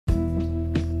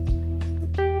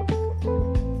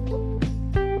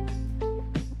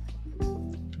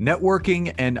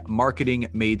Networking and Marketing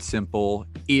Made Simple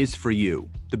is for you,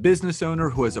 the business owner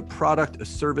who has a product, a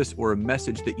service, or a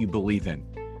message that you believe in.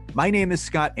 My name is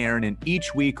Scott Aaron, and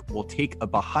each week we'll take a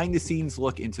behind-the-scenes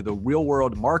look into the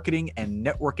real-world marketing and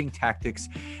networking tactics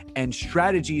and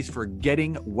strategies for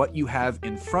getting what you have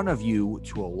in front of you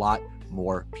to a lot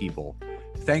more people.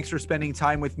 Thanks for spending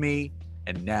time with me,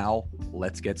 and now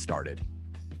let's get started.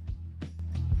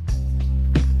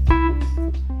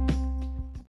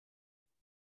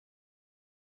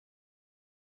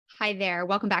 Hi there.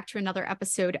 Welcome back to another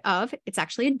episode of, it's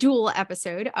actually a dual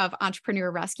episode of Entrepreneur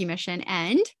Rescue Mission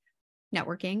and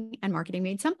Networking and Marketing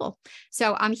Made Simple.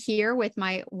 So I'm here with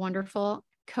my wonderful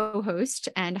co-host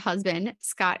and husband,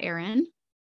 Scott Aaron.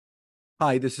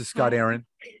 Hi, this is Scott Aaron.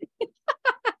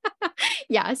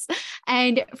 Yes.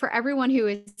 And for everyone who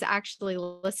is actually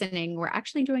listening, we're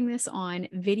actually doing this on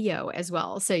video as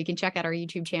well. So you can check out our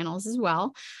YouTube channels as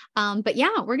well. But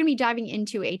yeah, we're going to be diving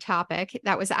into a topic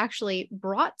that was actually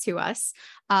brought to us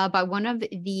by one of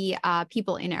the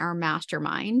people in our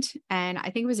mastermind. And I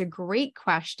think it was a great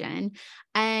question.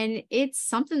 And it's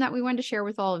something that we wanted to share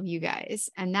with all of you guys.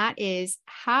 And that is,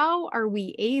 how are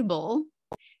we able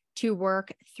to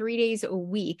work 3 days a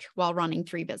week while running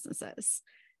 3 businesses?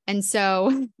 And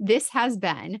so this has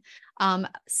been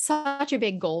such a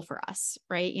big goal for us,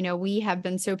 right? You know, we have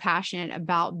been so passionate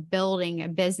about building a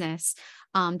business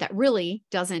that really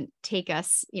doesn't take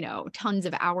us, tons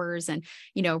of hours and,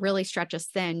 really stretch us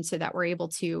thin so that we're able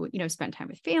to, spend time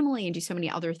with family and do so many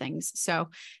other things. So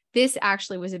this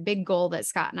actually was a big goal that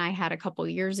Scott and I had a couple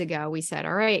of years ago. We said,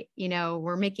 all right,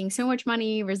 we're making so much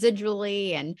money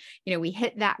residually and, we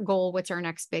hit that goal. What's our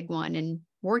next big one? And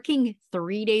working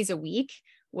 3 days a week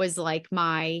was like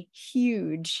my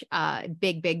huge,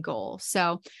 big goal.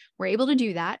 So we're able to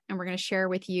do that. And we're going to share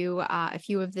with you a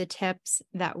few of the tips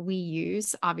that we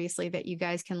use, obviously, that you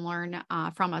guys can learn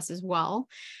from us as well.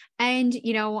 And,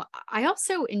 I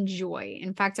also enjoy,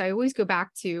 in fact, I always go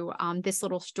back to this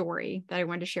little story that I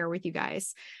wanted to share with you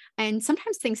guys. And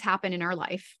sometimes things happen in our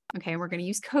life. Okay. We're going to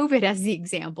use COVID as the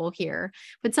example here,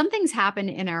 but some things happen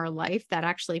in our life that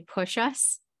actually push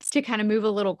us to kind of move a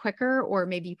little quicker, or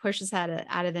maybe push us out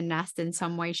of the nest in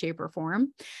some way, shape, or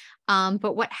form.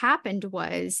 But what happened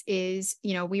is,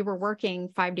 we were working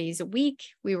 5 days a week.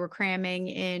 We were cramming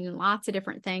in lots of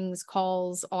different things,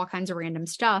 calls, all kinds of random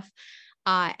stuff.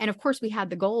 And of course, we had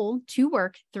the goal to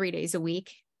work 3 days a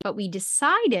week, but we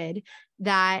decided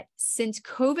that since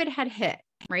COVID had hit,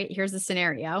 right, here's the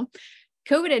scenario.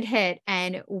 COVID had hit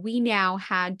and we now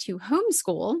had to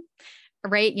homeschool,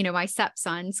 right? My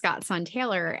stepson, Scott's son,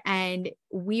 Taylor, and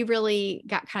we really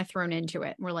got kind of thrown into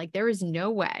it. We're like, there is no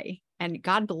way. And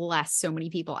God bless so many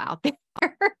people out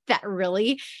there that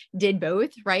really did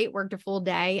both, right? Worked a full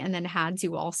day and then had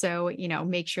to also,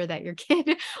 make sure that your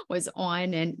kid was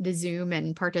on and the Zoom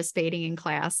and participating in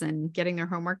class and getting their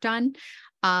homework done.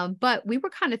 But we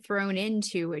were kind of thrown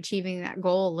into achieving that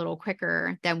goal a little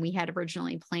quicker than we had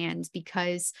originally planned,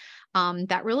 because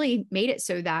that really made it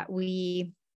so that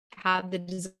we had the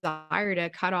desire to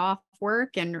cut off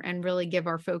work and really give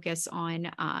our focus on,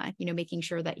 making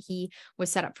sure that he was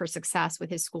set up for success with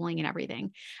his schooling and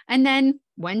everything. And then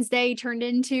Wednesday turned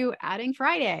into adding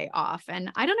Friday off.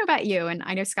 And I don't know about you, and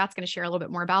I know Scott's going to share a little bit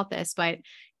more about this, but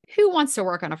who wants to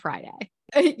work on a Friday?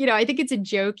 I think it's a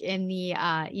joke in the,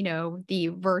 the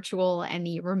virtual and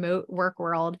the remote work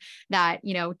world that,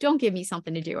 don't give me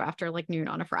something to do after like noon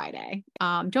on a Friday.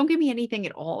 Don't give me anything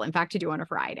at all, in fact, to do on a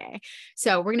Friday.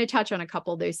 So we're going to touch on a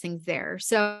couple of those things there.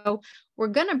 So we're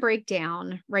going to break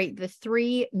down, right, the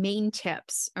 3 main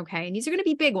tips. Okay. And these are going to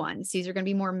be big ones. These are going to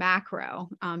be more macro,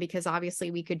 because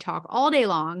obviously we could talk all day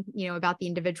long, about the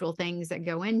individual things that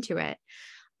go into it.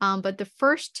 But the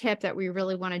first tip that we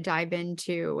really want to dive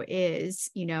into is,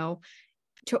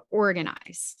 to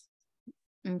organize.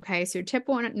 Okay. So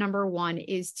number one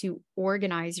is to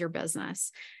organize your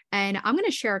business. And I'm going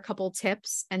to share a couple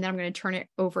tips and then I'm going to turn it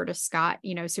over to Scott,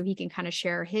 so he can kind of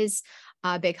share his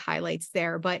big highlights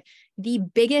there. But the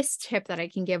biggest tip that I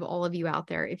can give all of you out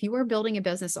there, if you are building a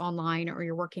business online or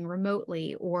you're working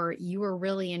remotely, or you are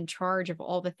really in charge of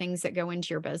all the things that go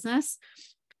into your business,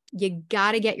 you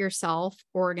got to get yourself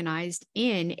organized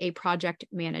in a project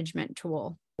management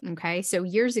tool. Okay. So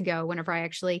years ago, whenever I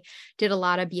actually did a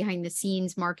lot of behind the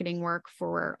scenes marketing work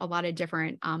for a lot of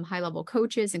different high level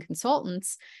coaches and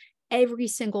consultants, every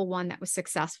single one that was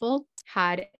successful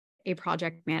had a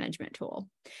project management tool.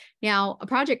 Now, a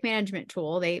project management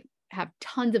tool, they have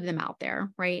tons of them out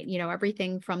there, right?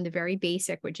 Everything from the very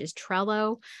basic, which is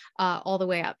Trello, all the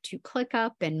way up to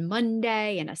ClickUp and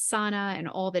Monday and Asana and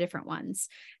all the different ones.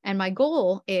 And my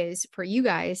goal is for you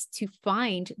guys to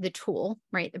find the tool,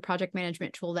 right? The project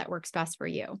management tool that works best for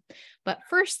you. But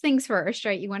first things first,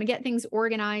 right? You want to get things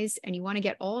organized, and you want to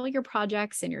get all your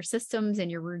projects and your systems and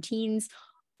your routines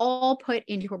all put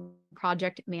into a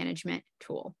project management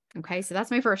tool. Okay, so that's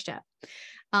my first tip.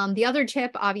 The other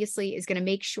tip, obviously, is going to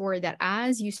make sure that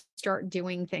as you start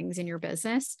doing things in your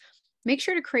business, make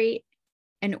sure to create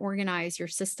and organize your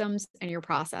systems and your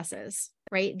processes,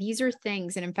 right? These are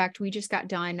things. And in fact, we just got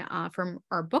done from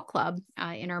our book club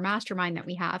in our mastermind that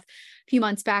we have. A few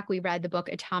months back, we read the book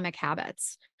Atomic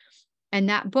Habits. And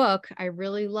that book, I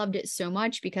really loved it so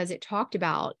much because it talked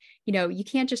about, you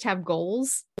can't just have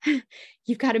goals.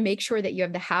 You've got to make sure that you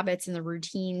have the habits and the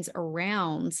routines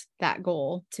around that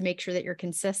goal to make sure that you're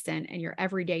consistent and you're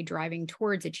every day driving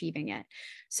towards achieving it.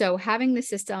 So having the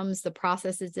systems, the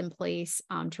processes in place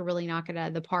to really knock it out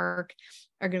of the park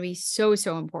are going to be so,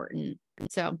 so important.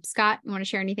 So Scott, you want to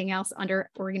share anything else under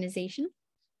organization?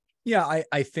 Yeah,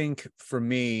 I think for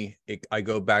me, I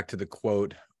go back to the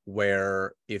quote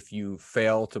where if you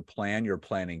fail to plan, you're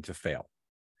planning to fail.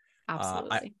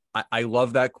 Absolutely. I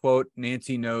love that quote.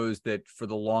 Nancy knows that for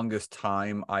the longest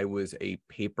time, I was a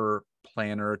paper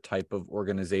planner type of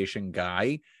organization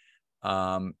guy.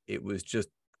 It was just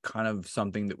kind of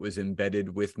something that was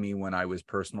embedded with me when I was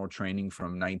personal training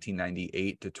from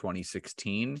 1998 to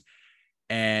 2016.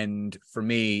 And for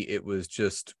me, it was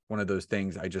just one of those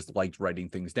things. I just liked writing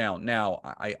things down. Now,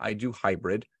 I do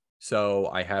hybrid. So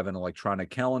I have an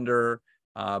electronic calendar,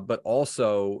 but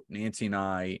also Nancy and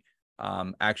I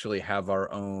actually have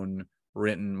our own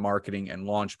written marketing and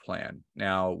launch plan.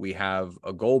 Now we have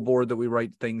a goal board that we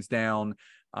write things down,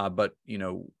 but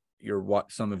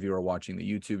some of you are watching the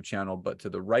YouTube channel, but to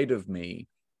the right of me,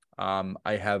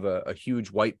 I have a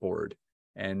huge whiteboard,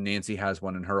 and Nancy has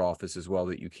one in her office as well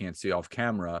that you can't see off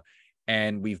camera.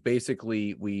 And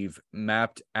we've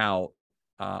mapped out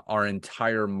our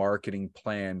entire marketing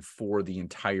plan for the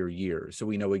entire year. So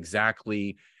we know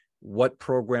exactly what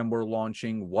program we're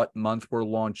launching, what month we're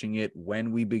launching it,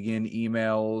 when we begin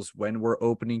emails, when we're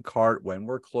opening cart, when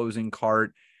we're closing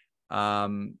cart.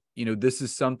 This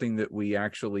is something that we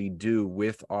actually do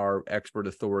with our expert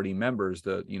authority members,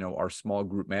 our small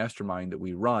group mastermind that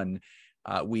we run.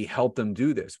 We help them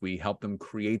do this. We help them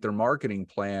create their marketing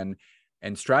plan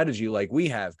and strategy like we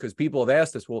have, because people have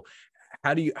asked us, well,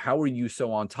 how are you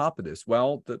so on top of this?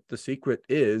 Well, the secret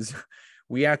is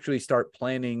we actually start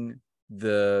planning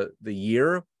the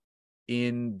year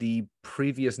in the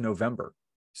previous November.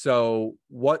 So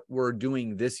what we're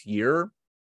doing this year,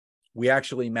 we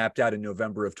actually mapped out in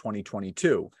November of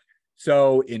 2022.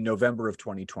 So in November of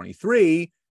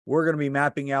 2023, we're going to be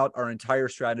mapping out our entire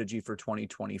strategy for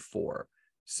 2024.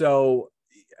 So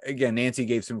again, Nancy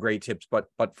gave some great tips, but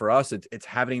for us, it's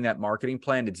having that marketing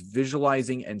plan. It's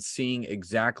visualizing and seeing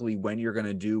exactly when you're going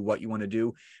to do what you want to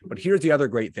do. But here's the other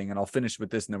great thing, and I'll finish with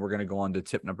this, and then we're going to go on to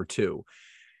tip number 2.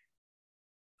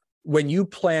 When you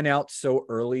plan out so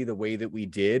early the way that we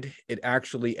did, it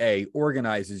actually A,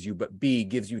 organizes you, but B,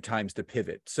 gives you times to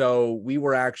pivot. So we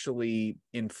were actually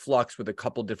in flux with a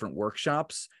couple different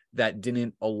workshops that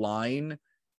didn't align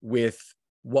with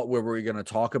what we were going to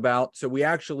talk about. So we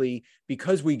actually,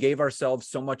 because we gave ourselves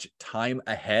so much time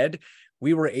ahead,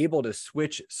 we were able to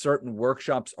switch certain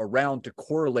workshops around to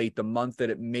correlate the month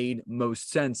that it made most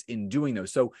sense in doing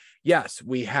those. So yes,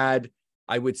 we had,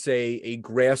 I would say, a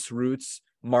grassroots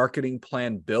marketing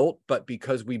plan built, but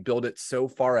because we built it so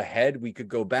far ahead, we could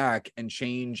go back and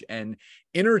change and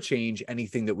interchange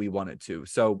anything that we wanted to.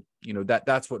 So,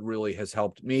 that's what really has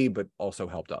helped me, but also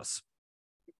helped us.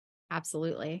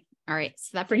 Absolutely. All right.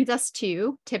 So that brings us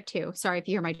to tip 2. Sorry if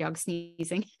you hear my dog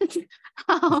sneezing.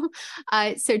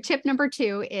 So tip number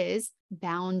 2 is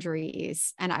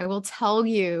boundaries. And I will tell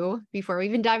you before we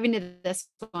even dive into this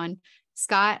one,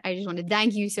 Scott, I just want to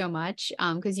thank you so much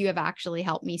because you have actually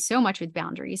helped me so much with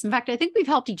boundaries. In fact, I think we've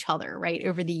helped each other, right,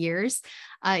 over the years,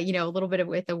 a little bit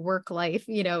with a work-life,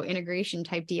 integration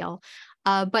type deal.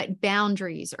 But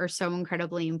boundaries are so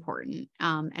incredibly important.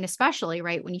 And especially,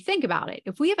 right, when you think about it,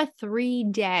 if we have a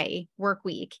 3-day work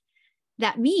week,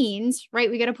 that means,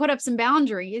 right, we got to put up some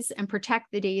boundaries and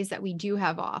protect the days that we do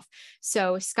have off.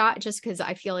 So Scott, just because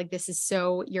I feel like this is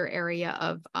so your area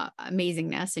of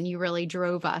amazingness, and you really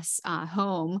drove us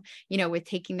home, with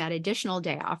taking that additional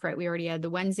day off, right? We already had the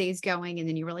Wednesdays going, and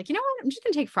then you were like, you know what, I'm just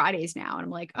going to take Fridays now. And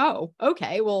I'm like, oh,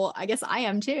 okay, well, I guess I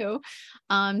am too.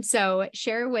 So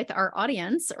share with our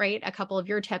audience, right, a couple of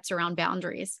your tips around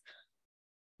boundaries.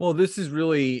 Well, this is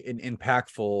really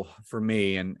impactful for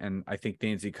me, and I think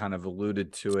Nancy kind of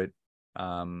alluded to it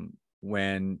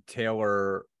when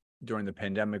Taylor during the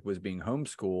pandemic was being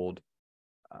homeschooled.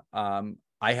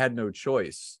 I had no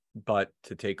choice but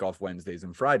to take off Wednesdays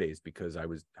and Fridays because I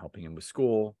was helping him with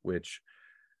school, which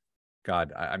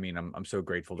God, I mean, I'm so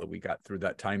grateful that we got through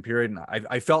that time period. And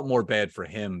I felt more bad for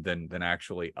him than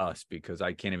actually us, because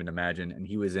I can't even imagine. And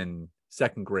he was in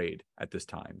second grade at this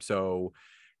time. So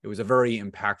it was a very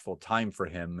impactful time for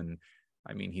him. And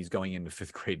I mean, he's going into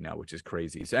fifth grade now, which is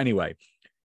crazy. So anyway,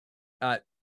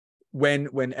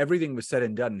 when everything was said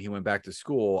and done and he went back to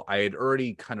school, I had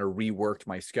already kind of reworked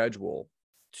my schedule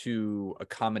to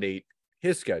accommodate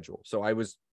his schedule. So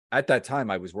at that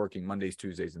time, I was working Mondays,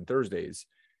 Tuesdays, and Thursdays.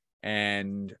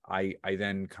 And I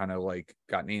then kind of like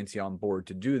got Nancy on board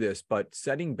to do this, but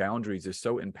setting boundaries is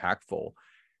so impactful.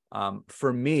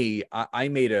 For me, I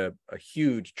made a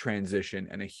huge transition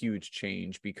and a huge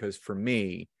change, because for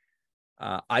me,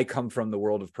 I come from the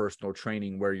world of personal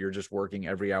training where you're just working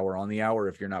every hour on the hour.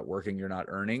 If you're not working, you're not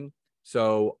earning.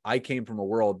 So I came from a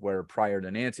world where prior to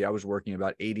Nancy, I was working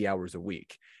about 80 hours a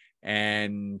week.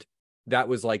 And that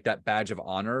was like that badge of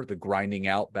honor, the grinding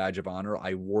out badge of honor.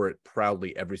 I wore it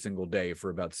proudly every single day for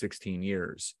about 16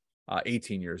 years,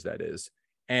 18 years, that is.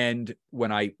 And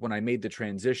when I made the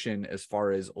transition as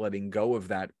far as letting go of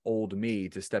that old me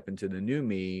to step into the new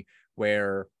me,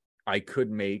 where I could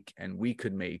make and we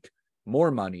could make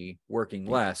more money working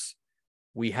less,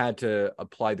 we had to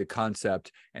apply the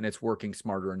concept, and it's working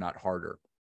smarter and not harder.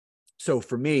 So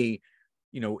for me,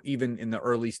 even in the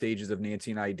early stages of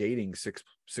Nancy and I dating six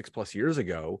plus years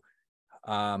ago,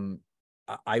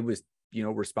 I was,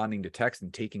 responding to texts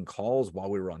and taking calls while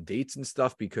we were on dates and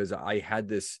stuff, because I had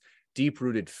this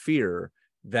deep-rooted fear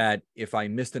that if I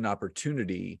missed an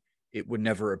opportunity, it would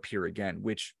never appear again,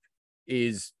 which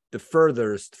is the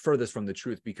furthest from the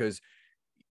truth, because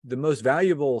the most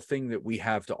valuable thing that we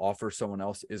have to offer someone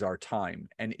else is our time.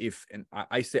 And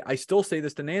I still say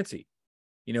this to Nancy,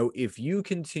 if you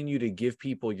continue to give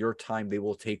people your time, they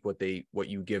will take what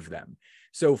you give them.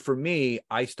 So for me,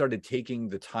 I started taking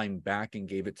the time back and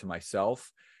gave it to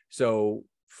myself. So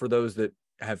for those that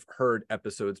have heard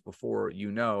episodes before,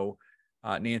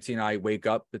 Nancy and I wake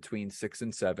up between 6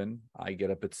 and 7. I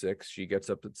get up at 6, she gets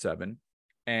up at 7.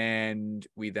 And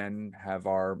we then have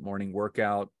our morning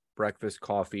workout, breakfast,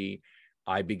 coffee.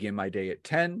 I begin my day at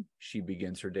 10. She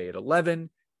begins her day at 11.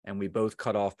 And we both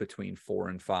cut off between 4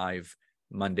 and 5,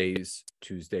 Mondays,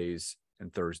 Tuesdays,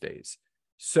 and Thursdays.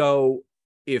 So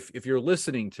if you're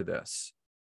listening to this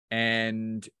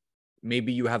and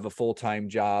maybe you have a full-time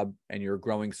job and you're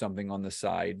growing something on the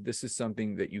side, this is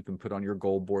something that you can put on your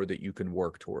goal board that you can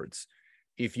work towards.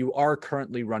 If you are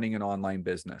currently running an online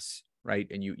business, right,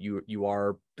 and you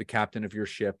are the captain of your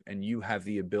ship and you have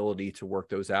the ability to work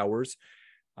those hours,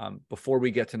 before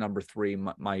we get to number 3,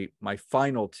 my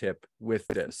final tip with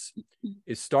this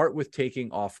is start with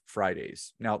taking off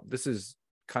Fridays. Now, this is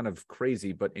kind of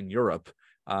crazy, but in Europe,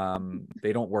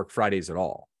 they don't work Fridays at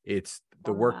all. It's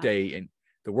the workday, and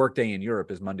the workday in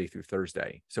Europe is Monday through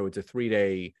Thursday. So it's a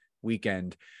 3-day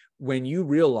weekend. When you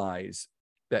realize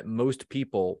that most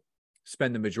people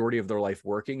spend the majority of their life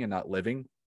working and not living,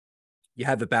 you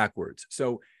have it backwards.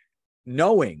 So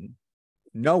knowing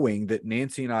that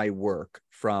Nancy and I work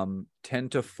from 10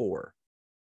 to 4,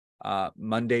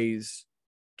 Mondays,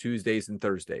 Tuesdays, and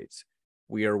Thursdays,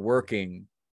 we are working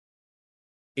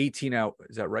 18 hours.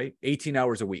 Is that right? 18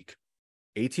 hours a week.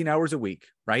 18 hours a week,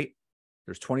 right?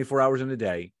 There's 24 hours in a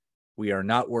day. We are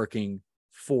not working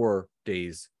 4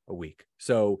 days a week.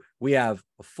 So we have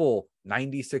a full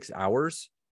 96 hours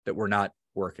that we're not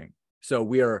working. So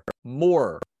we are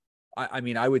more,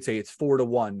 I would say it's 4 to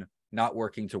 1 not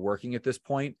working to working at this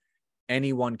point.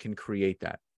 Anyone can create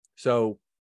that. So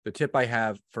the tip I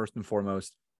have first and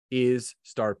foremost is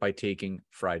start by taking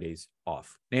Fridays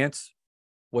off. Nance,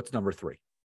 what's number 3?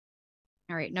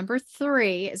 All right. Number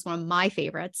 3 is one of my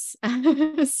favorites.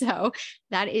 So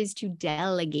that is to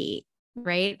delegate,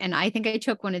 right? And I think I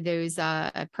took one of those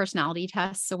personality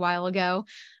tests a while ago.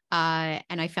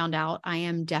 And I found out I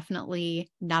am definitely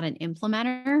not an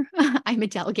implementer. I'm a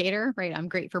delegator, right? I'm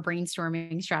great for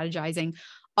brainstorming, strategizing,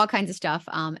 all kinds of stuff.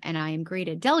 And I am great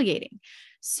at delegating.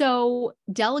 So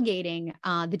delegating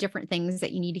the different things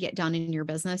that you need to get done in your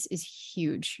business is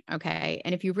huge. Okay.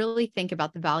 And if you really think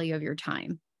about the value of your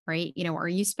time, right? Are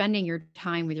you spending your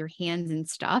time with your hands and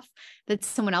stuff that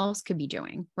someone else could be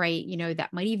doing, right?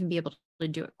 That might even be able to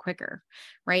do it quicker,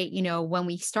 right? When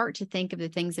we start to think of the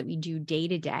things that we do day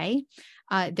to day,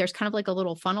 there's kind of like a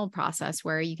little funnel process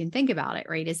where you can think about it,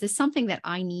 right? Is this something that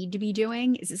I need to be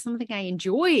doing? Is it something I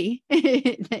enjoy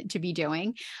to be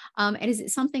doing? And is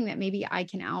it something that maybe I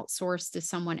can outsource to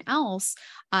someone else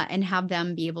and have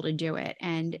them be able to do it?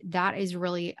 And that is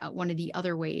really one of the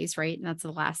other ways, right? And that's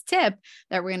the last tip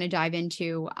that we're going to dive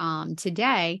into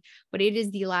today, but it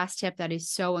is the last tip that is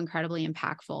so incredibly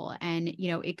impactful. And,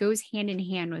 it goes hand in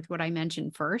hand with what I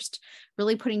mentioned first,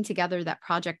 really putting together that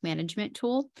project management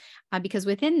tool, because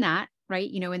within that, right,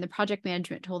 in the project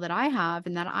management tool that I have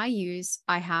and that I use,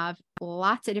 I have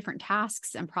lots of different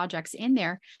tasks and projects in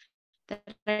there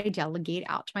that I delegate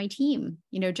out to my team.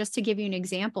 Just to give you an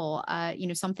example,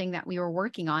 something that we were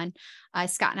working on,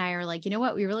 Scott and I are like, you know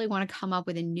what, we really want to come up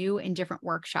with a new and different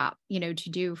workshop, to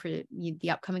do for the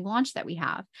upcoming launch that we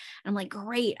have. And I'm like,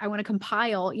 great, I want to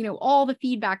compile, all the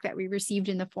feedback that we received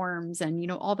in the forums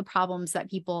and, all the problems that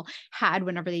people had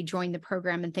whenever they joined the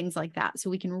program and things like that. So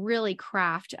we can really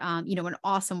craft, an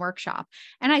awesome workshop.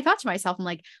 And I thought to myself, I'm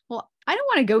like, well, I don't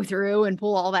want to go through and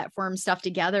pull all that forum stuff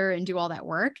together and do all that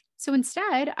work. So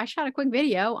instead, I shot a quick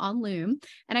video on Loom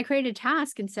and I created a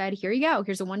task and said, here you go.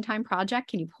 Here's a one-time project.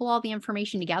 Can you pull all the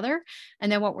information together?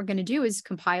 And then what we're going to do is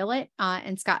compile it.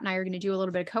 And Scott and I are going to do a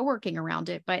little bit of co-working around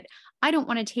it. But I don't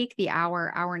want to take the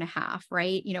hour and a half,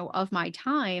 right, of my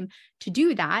time to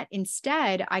do that.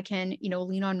 Instead, I can,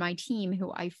 lean on my team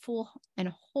who I full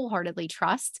and wholeheartedly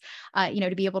trust,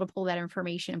 to be able to pull that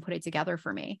information and put it together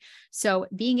for me. So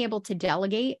being able to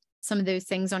delegate some of those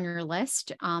things on your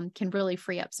list can really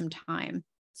free up some time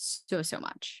so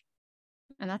much.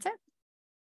 And that's it.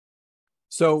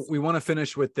 So we want to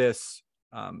finish with this.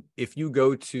 If you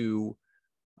go to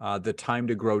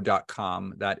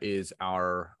thetimetogrowth.com, that is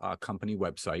our company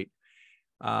website,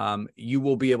 you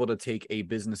will be able to take a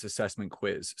business assessment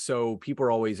quiz. So people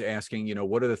are always asking,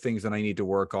 what are the things that I need to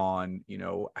work on?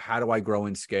 How do I grow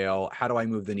and scale? How do I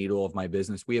move the needle of my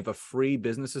business? We have a free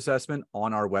business assessment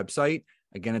on our website.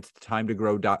 Again, it's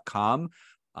thetimetogrowth.com,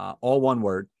 all one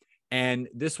word. And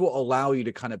this will allow you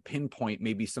to kind of pinpoint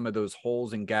maybe some of those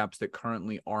holes and gaps that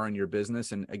currently are in your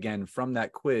business. And again, from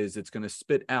that quiz, it's going to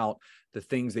spit out the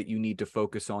things that you need to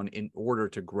focus on in order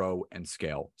to grow and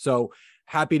scale. So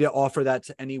happy to offer that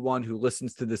to anyone who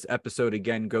listens to this episode.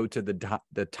 Again, go to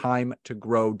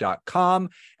thetimetogrowth.com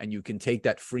and you can take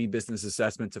that free business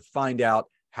assessment to find out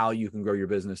how you can grow your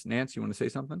business. Nance, you want to say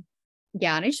something?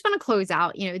 Yeah. And I just want to close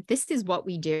out, this is what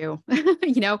we do.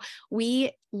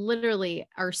 We literally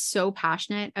are so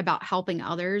passionate about helping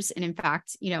others. And in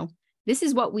fact, this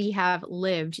is what we have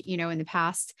lived, in the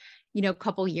past,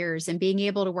 couple years, and being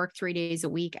able to work 3 days a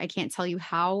week. I can't tell you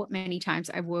how many times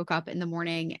I've woke up in the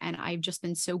morning and I've just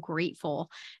been so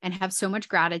grateful and have so much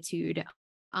gratitude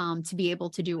to be able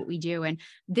to do what we do. And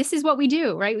this is what we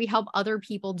do, right? We help other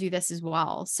people do this as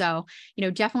well. So,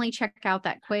 definitely check out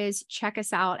that quiz. Check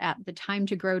us out at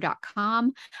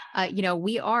thetimetogrowth.com.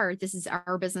 This is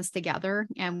our business together,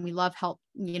 and we love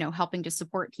helping to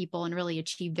support people and really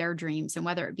achieve their dreams. And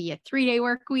whether it be a 3-day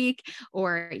work week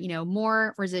or,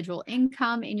 more residual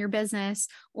income in your business,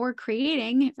 or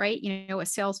creating, right, a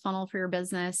sales funnel for your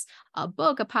business, a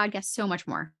book, a podcast, so much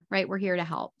more, right? We're here to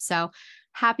help. So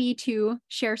happy to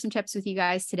share some tips with you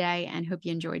guys today and hope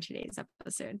you enjoyed today's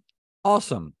episode.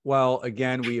 Awesome. Well,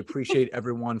 again, we appreciate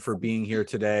everyone for being here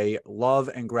today. Love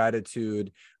and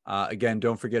gratitude. Again,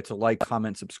 don't forget to like,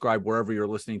 comment, subscribe wherever you're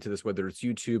listening to this, whether it's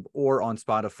YouTube or on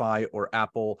Spotify or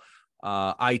Apple,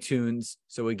 iTunes.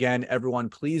 So again, everyone,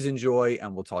 please enjoy,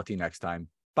 and we'll talk to you next time.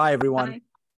 Bye, everyone. Bye.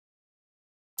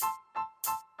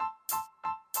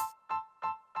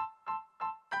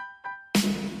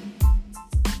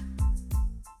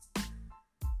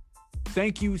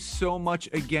 Thank you so much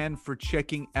again for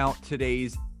checking out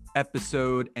today's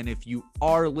episode. And if you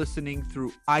are listening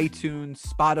through iTunes,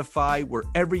 Spotify,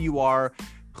 wherever you are,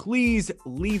 please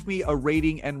leave me a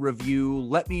rating and review.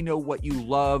 Let me know what you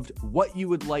loved, what you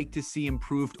would like to see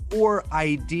improved, or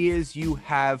ideas you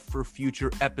have for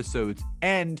future episodes.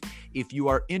 And if you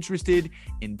are interested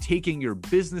in taking your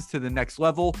business to the next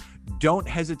level, don't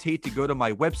hesitate to go to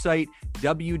my website,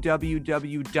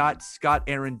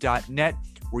 www.scottaaron.net,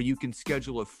 where you can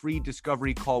schedule a free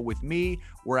discovery call with me,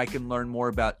 where I can learn more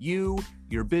about you,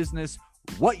 your business,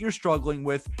 what you're struggling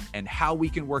with, and how we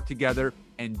can work together.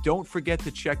 And don't forget to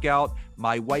check out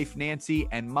my wife, Nancy,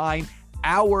 and mine,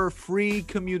 our free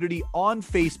community on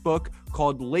Facebook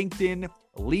called LinkedIn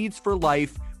Leads for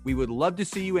Life. We would love to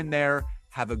see you in there.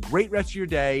 Have a great rest of your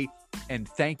day. And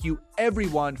thank you,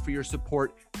 everyone, for your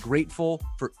support. Grateful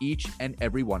for each and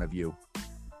every one of you.